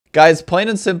Guys, plain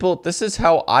and simple, this is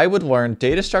how I would learn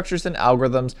data structures and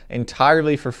algorithms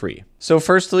entirely for free. So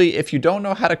firstly, if you don't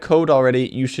know how to code already,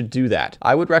 you should do that.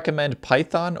 I would recommend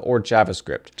Python or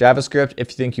JavaScript. JavaScript if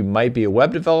you think you might be a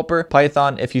web developer,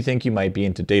 Python if you think you might be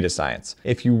into data science.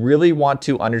 If you really want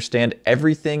to understand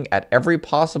everything at every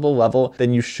possible level,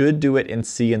 then you should do it in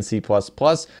C and C++,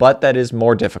 but that is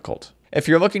more difficult. If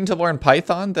you're looking to learn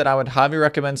Python, then I would highly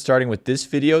recommend starting with this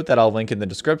video that I'll link in the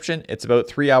description. It's about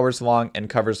 3 hours long and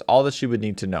covers all that you would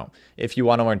need to know. If you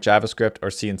want to learn JavaScript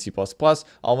or C and C++,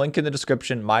 I'll link in the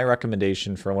description my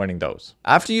recommendation for learning those.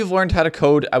 After you've learned how to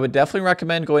code, I would definitely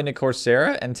recommend going to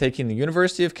Coursera and taking the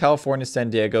University of California, San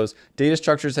Diego's Data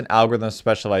Structures and Algorithms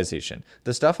specialization.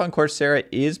 The stuff on Coursera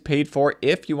is paid for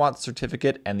if you want the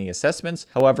certificate and the assessments.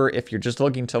 However, if you're just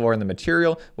looking to learn the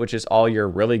material, which is all you're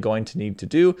really going to need to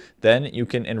do, then you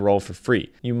can enroll for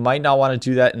free. You might not want to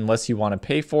do that unless you want to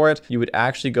pay for it. You would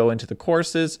actually go into the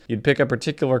courses, you'd pick a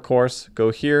particular course, go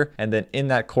here, and then in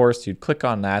that course, you'd click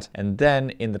on that. And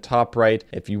then in the top right,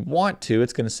 if you want to,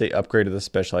 it's going to say upgrade to the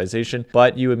specialization,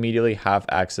 but you immediately have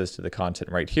access to the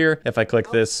content right here. If I click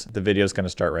this, the video is going to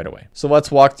start right away. So let's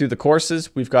walk through the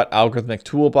courses. We've got Algorithmic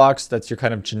Toolbox. That's your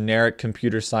kind of generic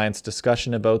computer science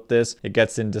discussion about this. It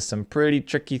gets into some pretty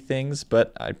tricky things,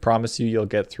 but I promise you, you'll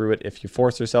get through it if you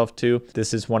force yourself to.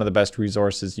 This is one of the best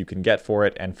resources you can get for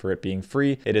it, and for it being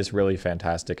free, it is really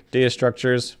fantastic. Data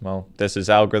structures, well, this is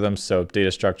algorithms, so data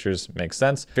structures makes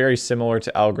sense. Very similar to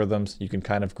algorithms. You can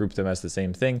kind of group them as the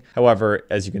same thing. However,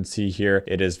 as you can see here,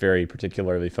 it is very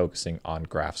particularly focusing on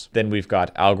graphs. Then we've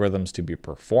got algorithms to be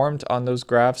performed on those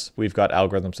graphs. We've got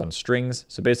algorithms on strings.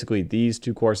 So basically these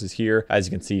two courses here, as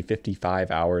you can see, 55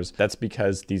 hours. That's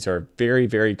because these are very,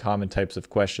 very common types of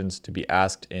questions to be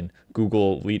asked in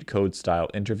Google Leet Code style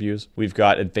interviews. We've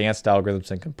got advanced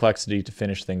algorithms and complexity to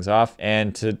finish things off.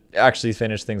 And to actually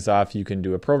finish things off, you can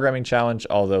do a programming challenge,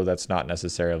 although that's not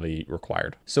necessarily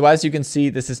required. So as you can see,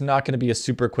 this is not going to be a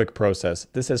super quick process.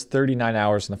 This has 39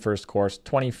 hours in the first course,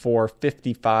 24,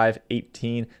 55,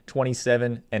 18,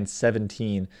 27, and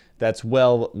 17. That's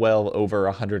well over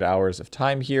 100 hours of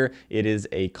time here. It is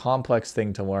a complex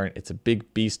thing to learn. It's a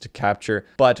big beast to capture.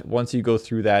 But once you go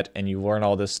through that and you learn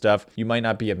all this stuff, you might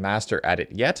not be a master at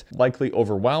it yet, likely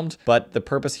overwhelmed. But the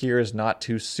purpose here is not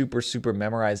to super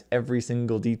memorize every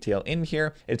single detail in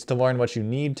here. It's to learn what you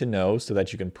need to know so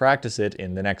that you can practice it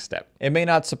in the next step. It may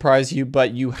not surprise you,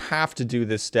 but you have to do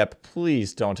this step.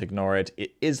 Please don't ignore it.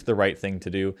 It is the right thing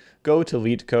to do. Go to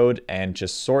LeetCode and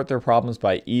just sort their problems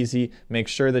by easy. Make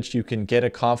sure that you can get a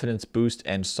confidence boost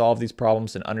and solve these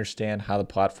problems and understand how the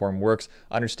platform works,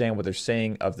 understand what they're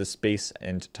saying of the space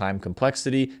and time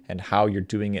complexity and how you're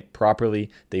doing it properly.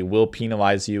 They will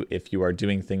penalize you if you are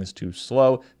doing things too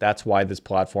slow. That's why this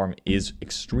platform is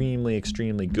extremely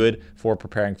good for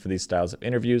preparing for these styles of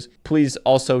interviews. Please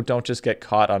also don't just get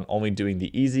caught on only doing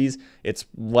the easies. It's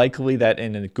likely that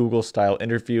in a Google style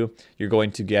interview, you're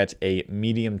going to get a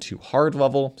medium to hard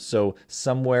level. So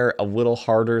somewhere a little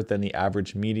harder than the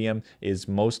average medium is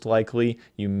most likely.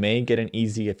 You may get an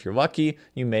easy if you're lucky.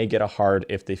 You may get a hard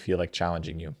if they feel like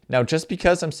challenging you. Now, just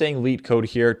because I'm saying LeetCode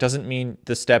here doesn't mean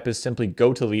the step is simply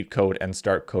go to LeetCode and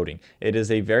start coding. It is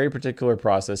a very particular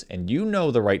process, and you know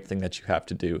the right thing that you have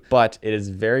to do, but it is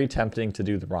very tempting to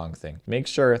do the wrong thing. Make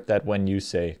sure that when you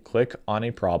say click on a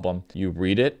problem, you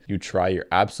read it, you try your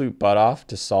absolute butt off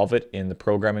to solve it in the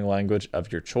programming language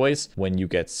of your choice. When you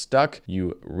get stuck,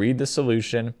 you read the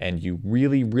solution and you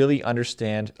really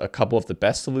understand a couple of the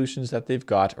best solutions that they've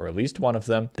got, or at least one of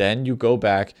them. Then you go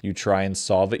back, you try and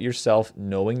solve it yourself,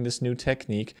 knowing this new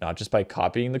technique, not just by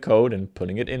copying the code and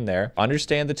putting it in there.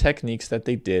 Understand the techniques that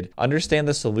they did, understand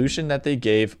the solution that they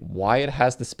gave, why it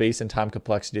has the space and time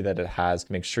complexity that it has.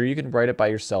 Make sure you can write it by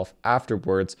yourself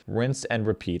afterwards, rinse and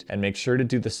repeat, and make sure to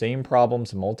do the same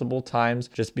problems multiple times.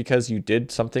 Just because you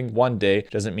did something one day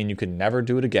doesn't mean you can never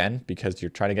do it again, because you're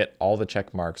trying to get all the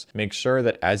check marks. Make sure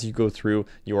that as you go through,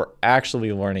 you are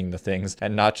actually learning the things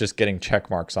and not just getting check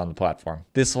marks on the platform.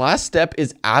 This last step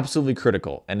is absolutely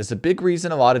critical, and is a big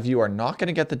reason a lot of you are not going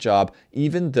to get the job,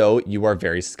 even though you are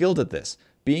very skilled at this.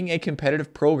 Being a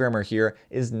competitive programmer here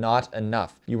is not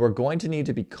enough. You are going to need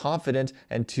to be confident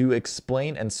and to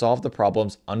explain and solve the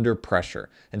problems under pressure.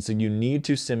 And so you need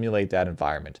to simulate that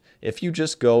environment. If you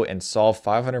just go and solve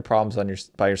 500 problems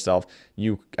by yourself,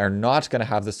 you are not going to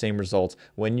have the same results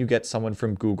when you get someone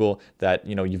from Google that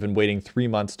you've been waiting 3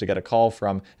 months to get a call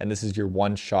from, and this is your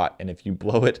one shot. And if you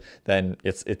blow it, then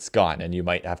it's gone, and you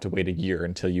might have to wait a year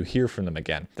until you hear from them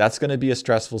again. That's going to be a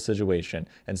stressful situation.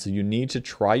 And so you need to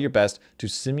try your best to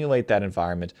simulate that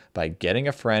environment by getting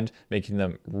a friend, making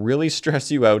them really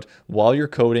stress you out while you're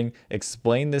coding,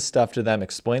 explain this stuff to them,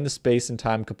 explain the space and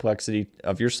time complexity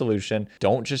of your solution.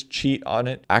 Don't just cheat on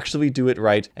it, actually do it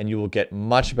right, and you will get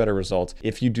much better results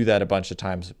if you do that a bunch of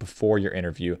times before your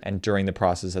interview and during the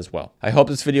process as well. I hope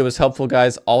this video was helpful,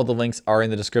 guys. All the links are in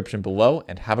the description below,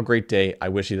 and have a great day. I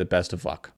wish you the best of luck.